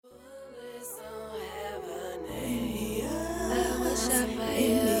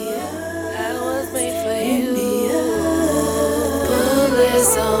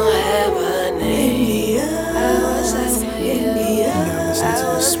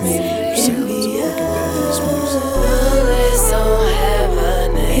Bullets don't have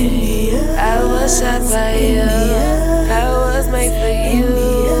a name. I was shot by you. I was made for you.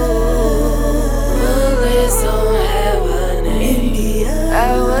 Bullets don't have a name. I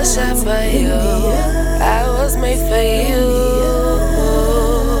was shot by you. I was made for you.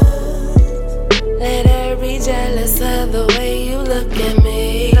 Let her be jealous of the way you look at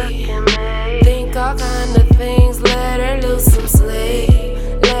me. Think all kind of things, let her lose some sleep.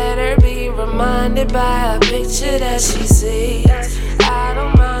 Let her be reminded by a picture that she sees. I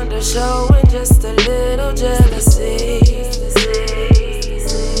don't mind her showing just a little jealousy.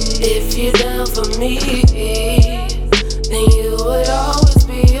 If you're down for me, then you would always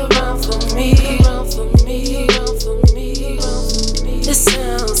be around for me. It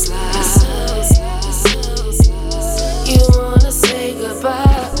sounds like you wanna say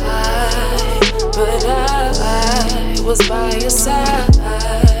goodbye, but I was by your side.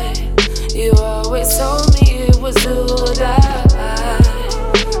 You always told me it was do or die,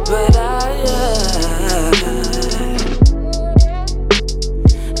 but I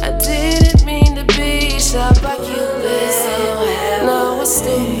didn't mean to be shot by Cupid. No, it's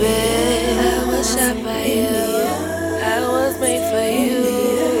stupid. I was shot by you. I was made for you.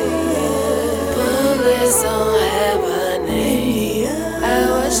 Bullets don't have a name. I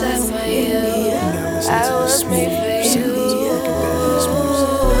was shot by you. I was made for you.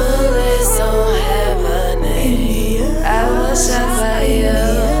 Bullets don't have a name. I was shot by you.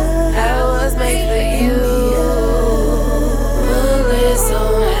 I was made for you. Bullets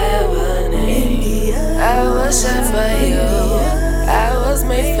don't have a name. I was shot by you. I was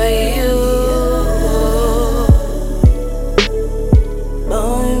made for you.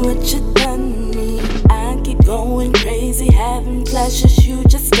 Boy, what you done to me? I keep going crazy, having pleasures you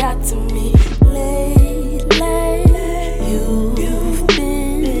just got to me. Lately, you've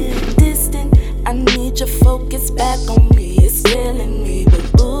been distant. I need your focus back on me. It's killing me,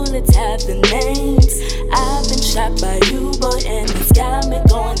 but bullets have the names. I've been shot by you, boy, and it's got me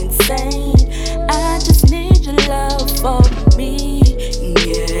going insane. I just need your love for me,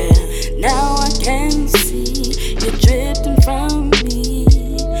 yeah. Now I can see you're drifting from me.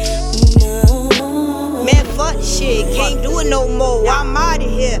 No. Man, fuck this shit, can't do it no more. I'm out of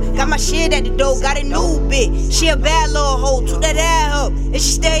here. Got my shit at the door, got a new bitch. She a bad little hoe, took that ass up. And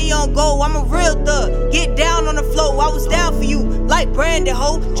she stay on go, I'm a real thug. Get down on the floor, I was down for you. Like Brandon,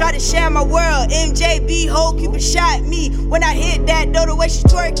 ho. Try to share my world. MJB, ho, keep it shot me. When I hit that door, the way she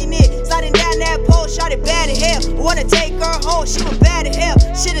twerking it. Sliding down that pole, shot it bad as hell. I wanna take her home, she was bad as hell.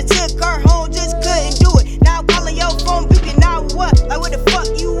 Should've